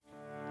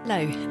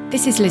Hello,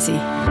 this is Lizzie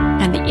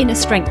and the Inner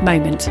Strength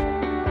Moment.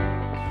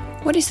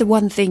 What is the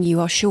one thing you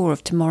are sure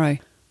of tomorrow?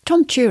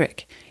 Tom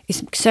Turek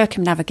is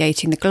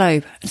circumnavigating the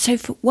globe, and so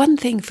for one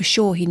thing for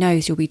sure he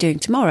knows you'll be doing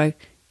tomorrow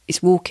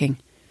is walking.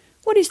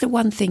 What is the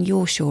one thing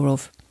you're sure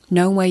of?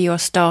 Knowing where you are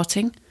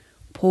starting,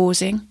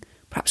 pausing,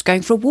 perhaps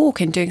going for a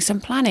walk and doing some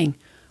planning?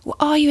 Or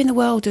are you in the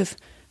world of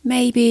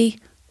maybe,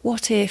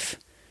 what if,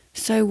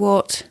 so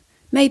what,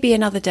 maybe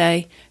another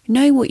day?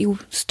 Knowing what you'll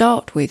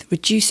start with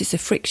reduces the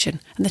friction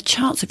and the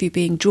chance of you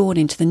being drawn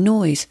into the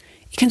noise.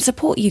 It can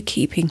support you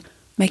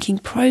making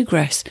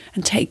progress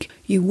and take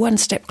you one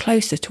step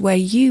closer to where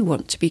you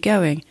want to be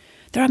going.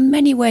 There are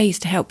many ways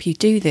to help you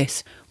do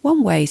this.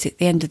 One way is at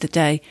the end of the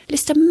day,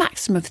 list a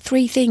maximum of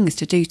 3 things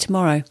to do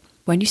tomorrow.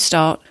 When you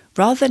start,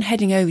 rather than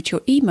heading over to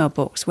your email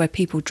box where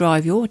people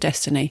drive your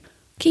destiny,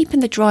 keep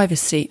in the driver's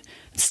seat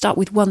and start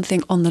with one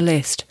thing on the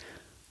list.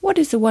 What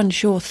is the one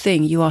sure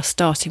thing you are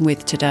starting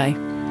with today?